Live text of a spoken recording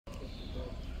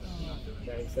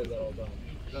Yeah, he says that all the time.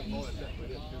 That's all I said. We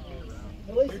did 2K around.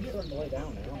 At least he's starting to lay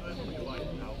down now.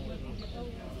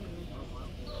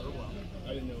 I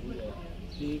didn't know who was.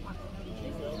 Steve?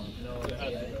 No, It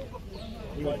had to go.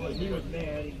 he was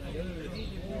mad.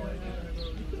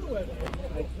 He's like,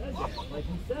 like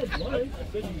he said, once. I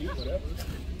said you can use whatever.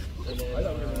 And then, I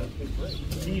thought we were going to take break.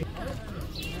 Steve.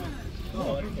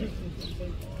 Oh,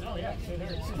 yeah.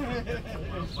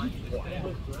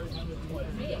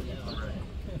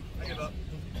 I give up.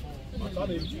 I thought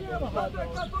they would have a hot dog.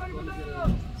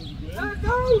 Let's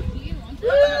go!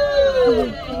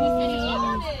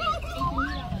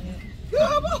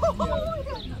 Come on!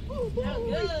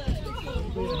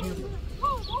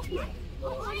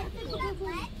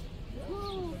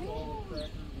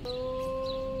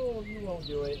 Oh, you won't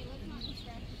do it.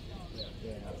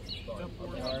 Yeah.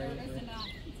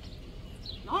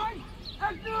 Nine!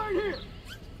 That's 9 here!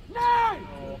 9!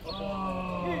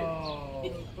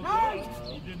 Oh. 9!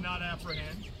 He did not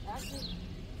apprehend. Be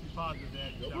positive,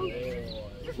 Dad.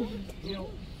 Heel.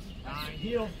 9.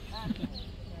 Heel.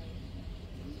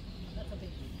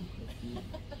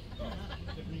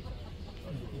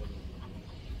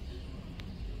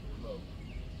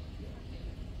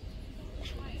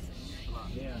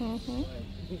 Yeah.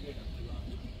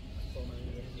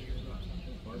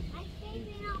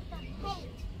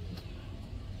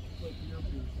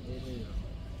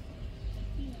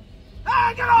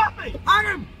 Hey, get off me! Hang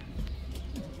him!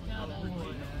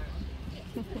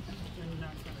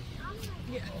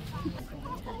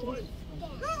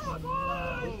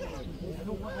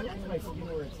 I like my skin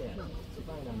where it's at. It's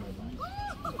fine on my back.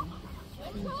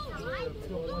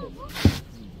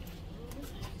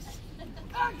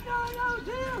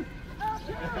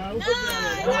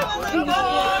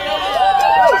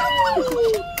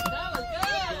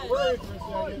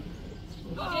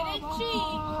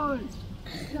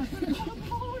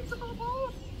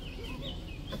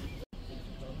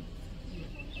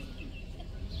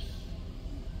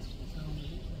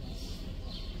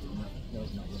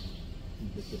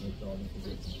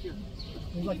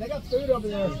 He's like, they got food over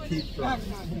there. Keep trying.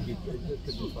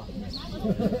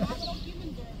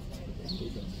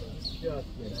 Just get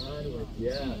on with,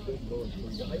 yeah, good going for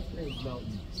you. Ice cream's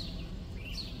melting.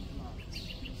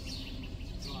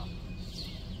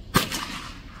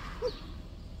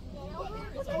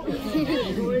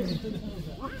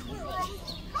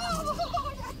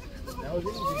 That was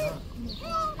easy, huh?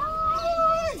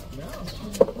 No.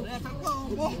 Let's go,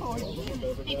 boy!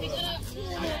 Hey, pick it up.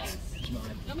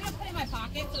 I'm going to put it in my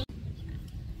pocket. So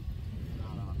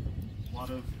A lot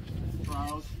of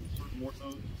trials, more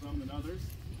so some than others.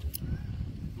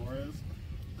 Torres.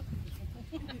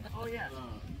 Oh, yeah.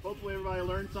 Hopefully everybody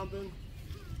learned something.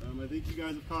 I think you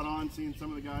guys have caught on seeing some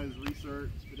of the guys'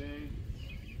 research today.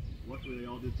 Luckily they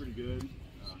all did pretty good.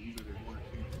 Usually there's one or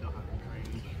two still have to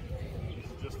train. This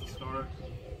is just the start.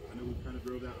 I know we kind of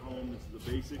drove that home. This is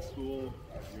a basic school.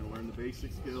 You're going to learn the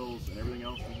basic skills, and everything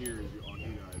else from here is on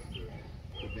you guys to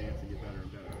advance and get better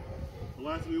and better. The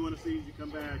last thing we want to see is you come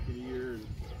back in a year and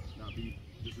not be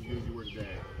just as good as you were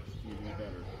today. You need to be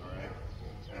better, all right?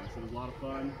 So it was a lot of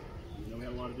fun. We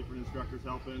had a lot of different instructors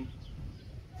helping.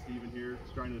 Steven here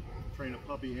is trying to train a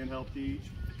puppy and help teach.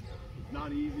 It's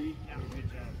not easy. Good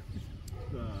job.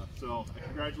 So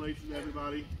congratulations to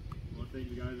everybody. I want to thank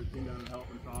the guys that came down and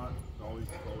helped and taught. It's always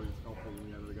helpful when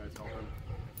you have other guys helping.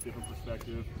 Different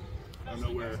perspective. I don't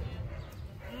know where.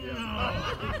 Yeah.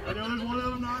 I know there's one of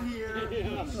them not here.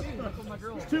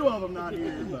 There's two of them not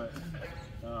here, but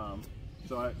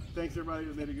so thanks everybody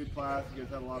that made a good class. You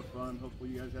guys had a lot of fun.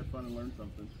 Hopefully you guys had fun and learned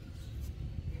something.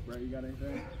 Brett, you got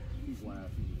anything? He's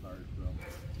last. He's retired, so.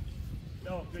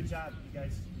 No, good job. You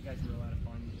guys were a lot of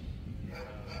fun.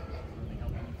 Really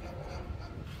helped me.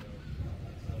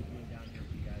 So being down here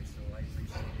with you guys, so I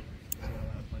appreciate it. We had a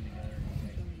lot of fun together. And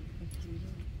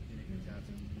you guys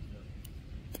did a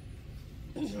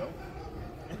good job.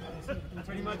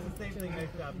 Pretty much the same thing,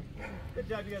 nice job. Good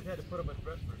job you guys had to put up with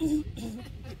Brett for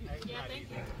yeah, thank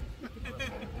you.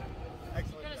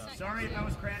 Excellent job. Sorry if I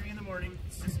was crabby in the morning.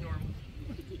 It's just normal.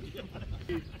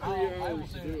 3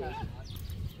 hours to do it.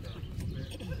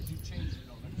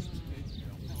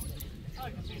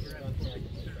 Alright,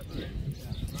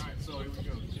 so here we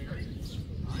go.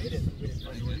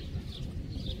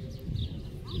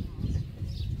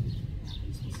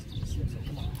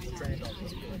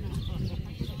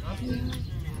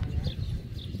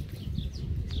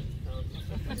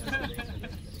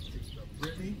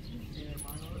 Brittany?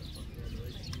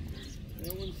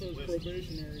 That one says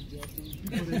probationary, Justin.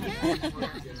 That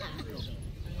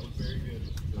was very good.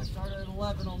 I started at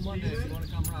 11 on Monday if you want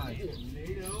to come ride.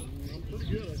 NATO? I'm pretty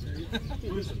good, I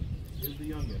think. Listen, is the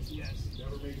youngest. Yes.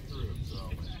 Never made it through, so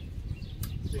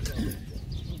take that with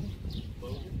you.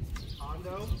 Logan,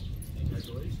 Hondo,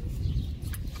 congratulations.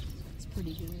 It's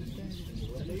pretty good. And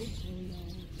Lenny,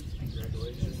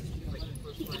 congratulations.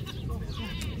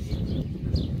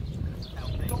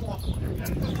 Don't walk away.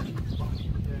 And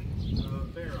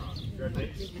Farron,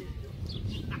 congratulations.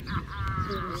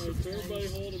 Everybody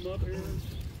hold him up here.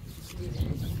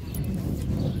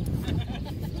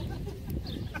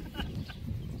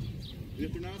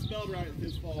 If they're not spelled right, it's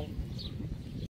his fault.